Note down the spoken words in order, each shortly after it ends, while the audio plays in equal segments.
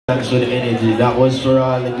Thanks for the energy. That was for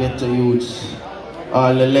all the ghetto youths,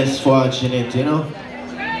 all the less fortunate, you know.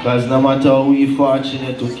 Because no matter how we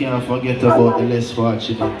fortunate, we can't forget about the less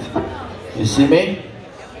fortunate. You see me?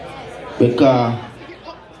 Because,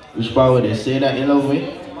 which part would they say that you love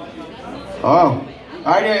me? Oh,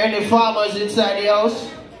 are there any farmers inside the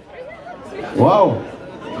house? Wow,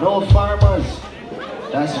 no farmers.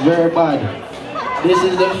 That's very bad. This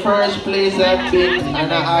is the first place I've been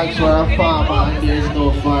and I asked for a farmer and there's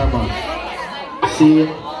no farmer. See?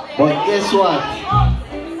 But guess what?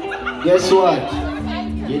 Guess what?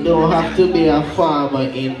 You don't have to be a farmer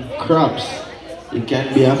in crops. You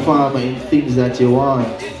can be a farmer in things that you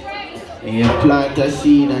want. And you plant a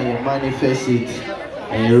seed and you manifest it.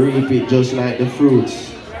 And you reap it just like the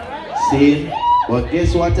fruits. See? But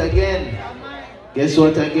guess what again? Guess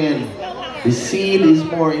what again? The seed is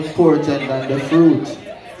more important than the fruit.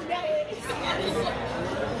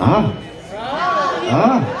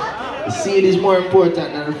 The seed is more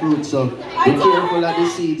important than the fruit, so be careful of the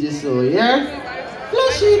seeds you sow, yeah?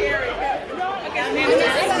 Flush it.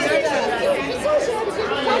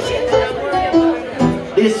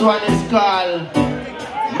 This one is called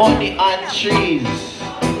Money on Trees.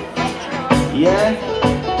 Yeah?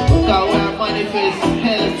 Because we are manifest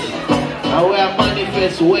health and we are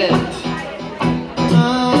manifest wealth.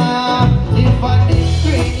 If I did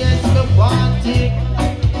green, yes, me want it.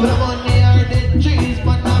 Put them on the earth, the trees,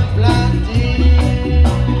 but not planting.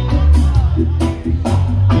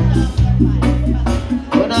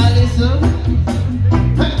 When I listen,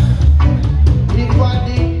 if I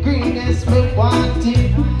did green, yes, me want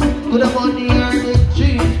it. Put them on the earth, the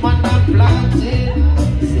trees, but not planting.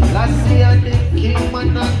 Still I see a the king, but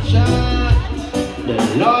not chant. The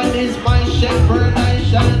Lord is my shepherd, I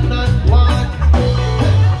shall not want.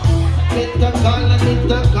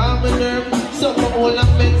 It's a commoner. Some of all the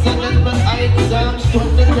meds and then my exams.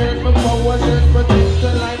 23rd, my power shirt,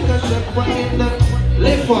 protector like a shepherd in the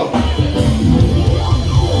lift up.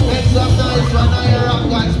 Make some noise when I rock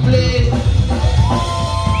God's place.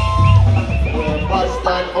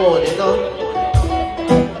 Boston own, you know.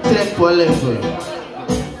 Tempo level.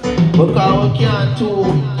 Because we can't too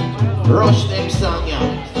rush them song, yeah.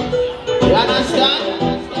 You understand?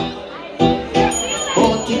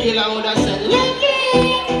 Killer would have said, let me.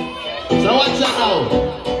 So watch out now.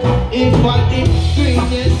 If I did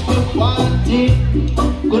greenness for party,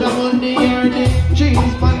 could have on the earth, the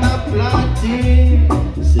trees, but not planting.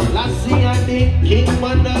 Still I see a the king,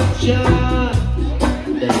 but not chant.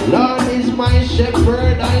 The Lord is my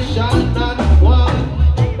shepherd, I shall not want.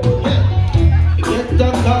 Get the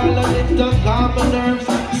call and it's a common nerves.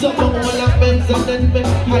 Some of all the beds and then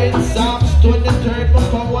make high Psalms 23rd, my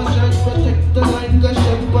power shall protect the like a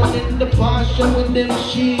shepherd in the pasture with them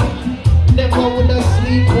sheep. Never would I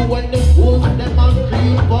sleep, but when the wolves them a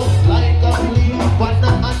creep up like a flea, but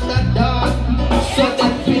not underdog. So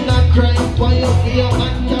them been a crime for your fear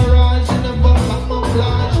entourage, never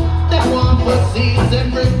camouflage. They want to seize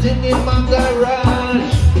everything in my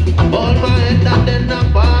garage. Hold my head and then I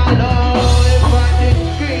ball. If I did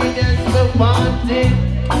green, yes, me want it.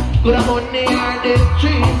 Could have on the earth, the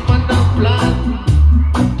trees, but not plant.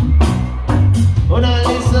 When I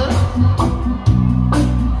listen,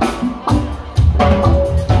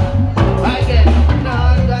 I get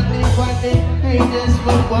now that if I did green, yes,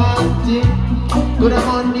 me want it. Could have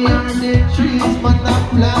on the earth, the trees, but not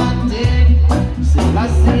planting. Still I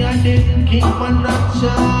see I did king, but not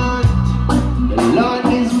chant. The Lord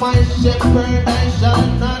is my shepherd, I shall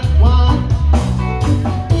not want.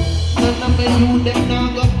 None of me you them now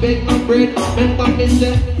go beg no bread. Remember me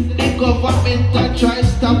say the government a try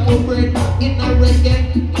stop for bread in a reggae.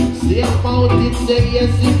 Same out it say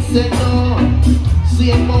yes, it say no.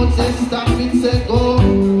 Same out say stop, it say go.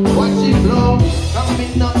 Watch it blow.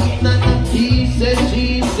 Coming up in and he say, she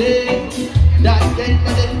say. That get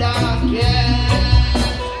me the dark, yeah.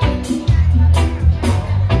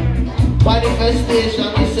 Manifestation,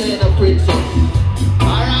 we say the princess.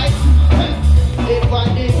 Alright? If I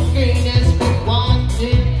did greenness, we want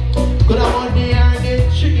it. Could I want the earth, the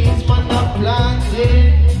trees, but not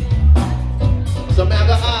planted. So I'm going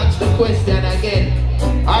to ask the question again.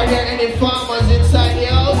 Are there any farmers inside the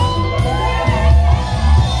house?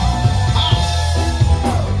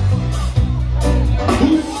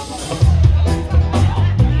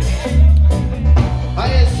 I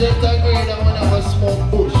said a grade I want to have a smoke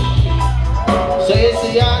bush. So you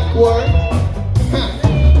see Yaadcore?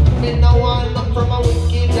 Me no want nothing from a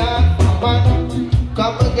wicked man.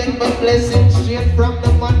 Come and get my blessings straight from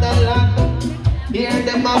the motherland. Here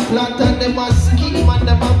them a plot and them a scheme and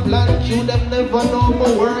them a plan. You them never know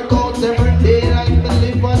my work out every day like me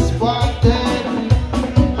live a Spartan.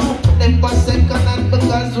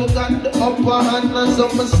 upper hand and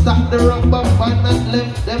some stack the rubber band and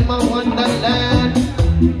left them a wonderland.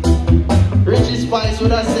 Richie Spice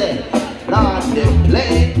would have said, Lord, the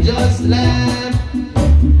plane just land.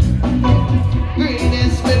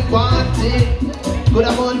 Greenest me party, good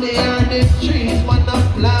have on the air, the trees man a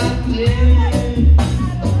planting.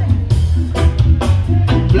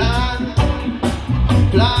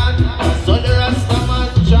 Plant, so the Rasta man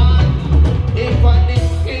chant. If on the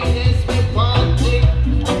greenest me party,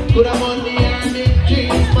 good have on the air, the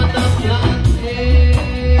trees man a planting.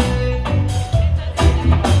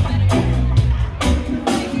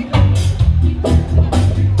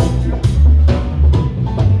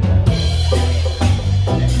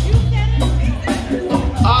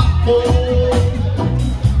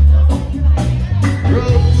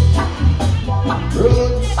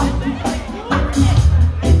 Roots.